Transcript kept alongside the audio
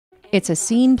It's a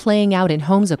scene playing out in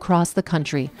homes across the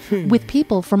country with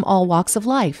people from all walks of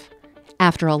life.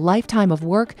 After a lifetime of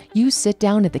work, you sit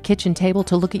down at the kitchen table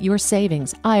to look at your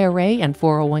savings, IRA and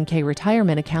 401k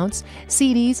retirement accounts,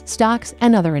 CDs, stocks,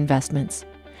 and other investments.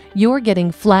 You're getting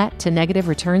flat to negative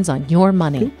returns on your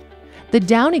money. The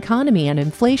down economy and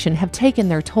inflation have taken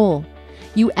their toll.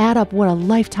 You add up what a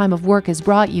lifetime of work has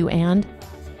brought you, and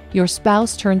your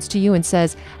spouse turns to you and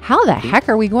says, "How the heck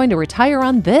are we going to retire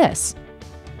on this?"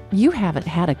 You haven't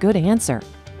had a good answer.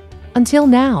 Until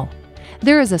now.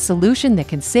 There is a solution that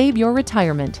can save your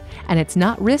retirement, and it's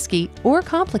not risky or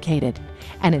complicated.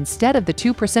 And instead of the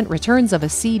 2% returns of a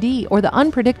CD or the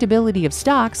unpredictability of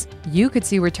stocks, you could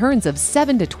see returns of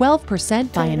 7 to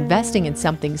 12% by investing in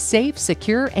something safe,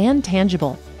 secure, and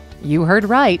tangible. You heard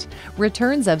right,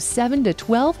 returns of 7 to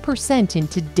 12% in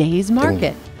today's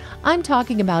market. I'm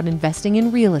talking about investing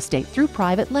in real estate through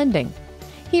private lending.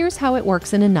 Here's how it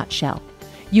works in a nutshell.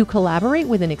 You collaborate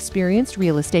with an experienced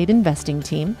real estate investing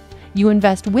team. You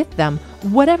invest with them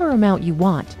whatever amount you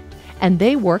want, and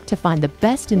they work to find the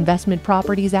best investment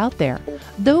properties out there,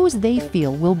 those they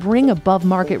feel will bring above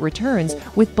market returns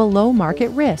with below market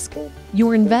risk.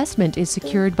 Your investment is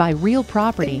secured by real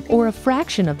property or a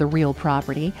fraction of the real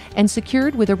property and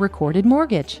secured with a recorded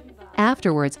mortgage.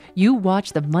 Afterwards, you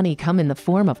watch the money come in the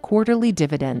form of quarterly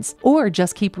dividends, or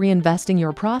just keep reinvesting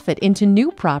your profit into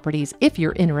new properties if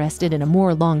you're interested in a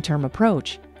more long-term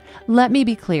approach. Let me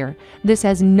be clear, this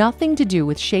has nothing to do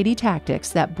with shady tactics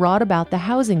that brought about the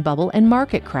housing bubble and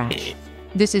market crash.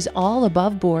 This is all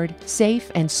above board,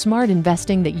 safe, and smart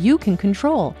investing that you can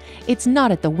control. It's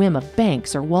not at the whim of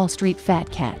banks or Wall Street fat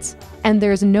cats. And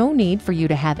there's no need for you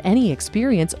to have any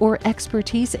experience or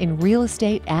expertise in real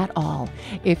estate at all.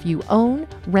 If you own,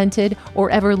 rented, or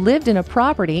ever lived in a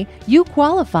property, you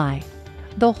qualify.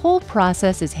 The whole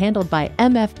process is handled by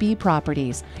MFB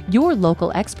Properties, your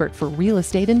local expert for real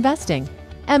estate investing.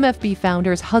 MFB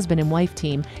founders, husband and wife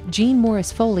team, Jeanne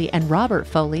Morris Foley and Robert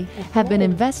Foley, have been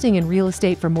investing in real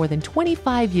estate for more than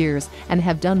 25 years and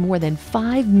have done more than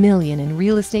 $5 million in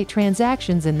real estate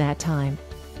transactions in that time.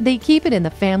 They keep it in the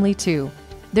family too.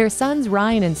 Their sons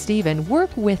Ryan and Steven work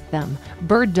with them,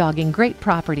 bird-dogging great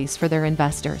properties for their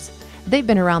investors. They've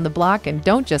been around the block and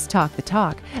don't just talk the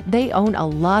talk. They own a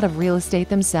lot of real estate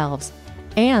themselves.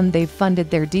 And they've funded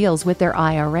their deals with their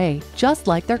IRA, just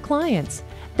like their clients.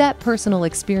 That personal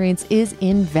experience is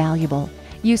invaluable.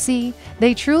 You see,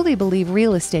 they truly believe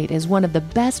real estate is one of the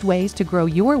best ways to grow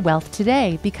your wealth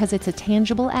today because it's a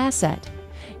tangible asset.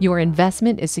 Your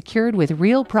investment is secured with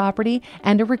real property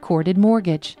and a recorded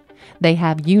mortgage. They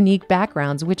have unique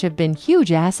backgrounds which have been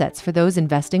huge assets for those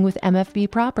investing with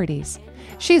MFB Properties.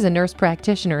 She's a nurse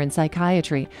practitioner in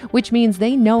psychiatry, which means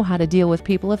they know how to deal with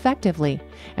people effectively.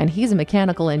 And he's a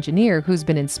mechanical engineer who's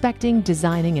been inspecting,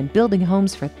 designing, and building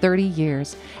homes for 30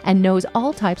 years and knows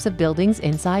all types of buildings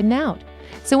inside and out.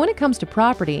 So when it comes to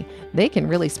property, they can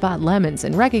really spot lemons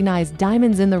and recognize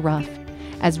diamonds in the rough.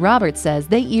 As Robert says,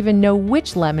 they even know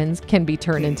which lemons can be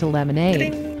turned into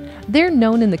lemonade. They're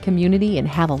known in the community and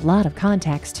have a lot of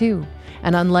contacts too.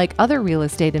 And unlike other real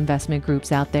estate investment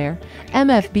groups out there,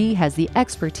 MFB has the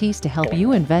expertise to help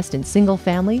you invest in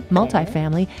single-family,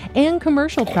 multifamily, and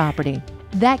commercial property.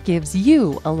 That gives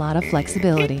you a lot of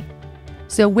flexibility.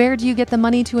 So where do you get the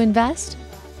money to invest?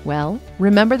 Well,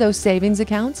 remember those savings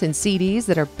accounts and CDs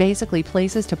that are basically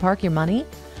places to park your money?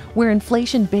 Where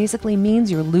inflation basically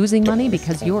means you're losing money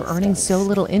because you're earning so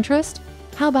little interest?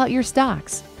 How about your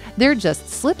stocks? They're just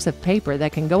slips of paper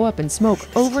that can go up in smoke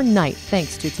overnight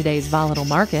thanks to today's volatile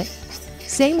market.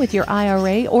 Same with your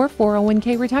IRA or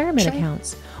 401k retirement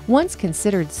accounts. Once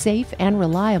considered safe and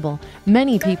reliable,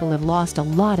 many people have lost a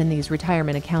lot in these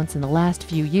retirement accounts in the last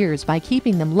few years by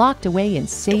keeping them locked away in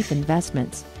safe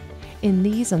investments. In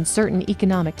these uncertain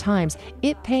economic times,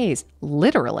 it pays,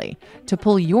 literally, to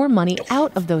pull your money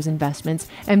out of those investments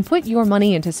and put your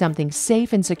money into something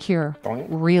safe and secure,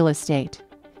 real estate.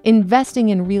 Investing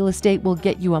in real estate will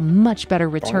get you a much better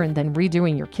return than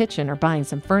redoing your kitchen or buying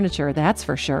some furniture, that's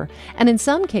for sure, and in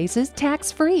some cases,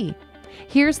 tax-free.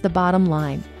 Here's the bottom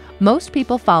line. Most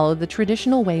people follow the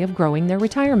traditional way of growing their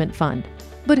retirement fund.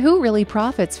 But who really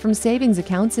profits from savings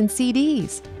accounts and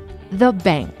CDs? The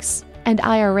banks. And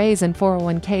IRAs and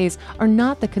 401ks are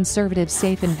not the conservative,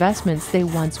 safe investments they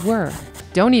once were.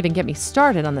 Don't even get me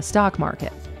started on the stock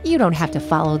market. You don't have to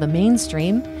follow the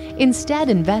mainstream. Instead,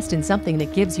 invest in something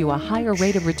that gives you a higher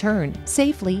rate of return,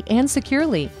 safely and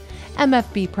securely.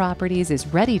 MFB Properties is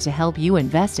ready to help you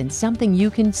invest in something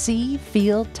you can see,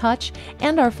 feel, touch,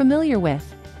 and are familiar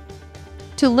with.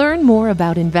 To learn more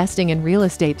about investing in real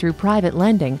estate through private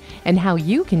lending and how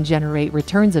you can generate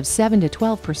returns of 7 to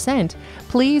 12%,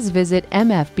 please visit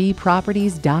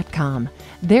mfbproperties.com.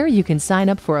 There you can sign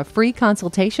up for a free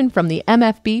consultation from the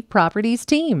MFB Properties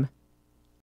team.